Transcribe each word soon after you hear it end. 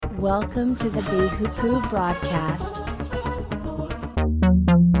Welcome to the Bihupu broadcast.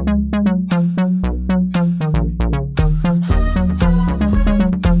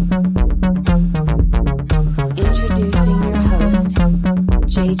 Introducing your host,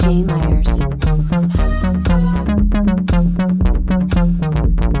 JJ Myers.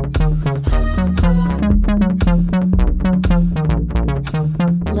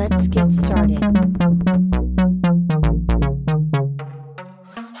 Let's get started.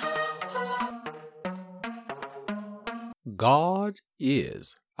 God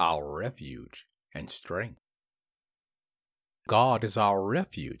is our refuge and strength. God is our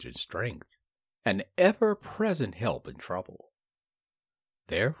refuge and strength, an ever-present help in trouble.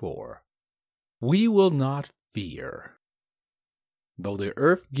 Therefore, we will not fear, though the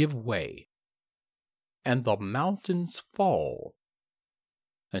earth give way, and the mountains fall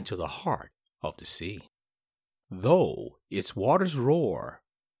into the heart of the sea, though its waters roar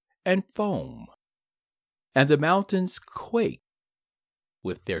and foam, and the mountains quake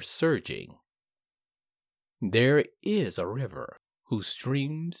with their surging. There is a river whose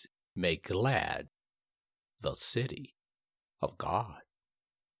streams make glad the city of God,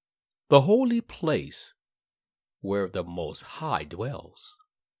 the holy place where the Most High dwells.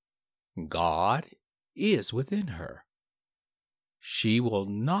 God is within her. She will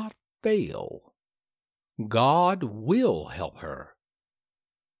not fail. God will help her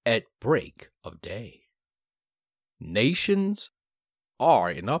at break of day. Nations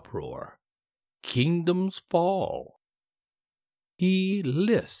are in uproar, kingdoms fall. He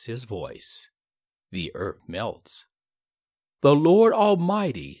lifts his voice, the earth melts. The Lord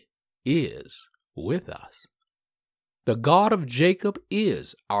Almighty is with us. The God of Jacob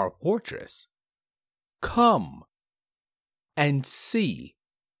is our fortress. Come and see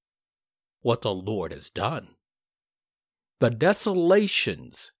what the Lord has done, the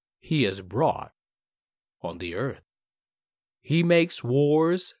desolations he has brought on the earth. He makes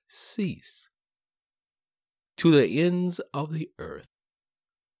wars cease to the ends of the earth.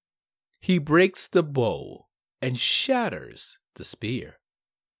 He breaks the bow and shatters the spear.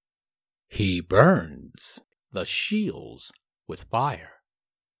 He burns the shields with fire.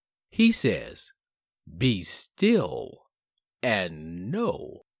 He says, "Be still and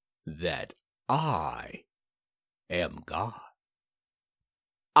know that I am God.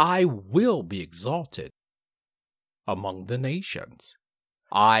 I will be exalted among the nations.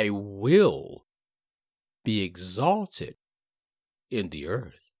 I will be exalted in the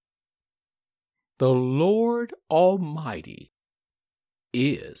earth. The Lord Almighty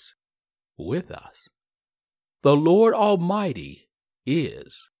is with us. The Lord Almighty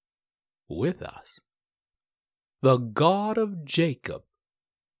is with us. The God of Jacob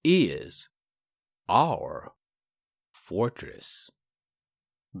is our fortress."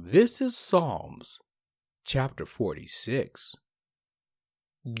 This is Psalms chapter 46.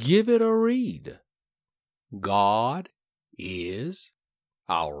 Give it a read. God is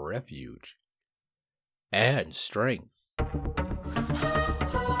our refuge and strength.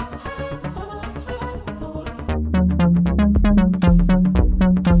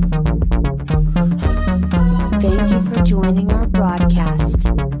 Thank you for joining our broadcast.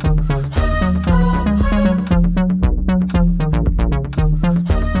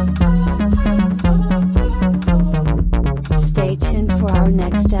 Stay tuned for our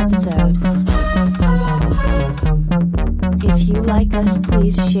next episode. If you like us,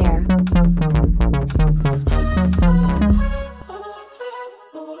 please share.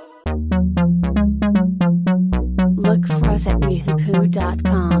 Look for us at bihupu.com.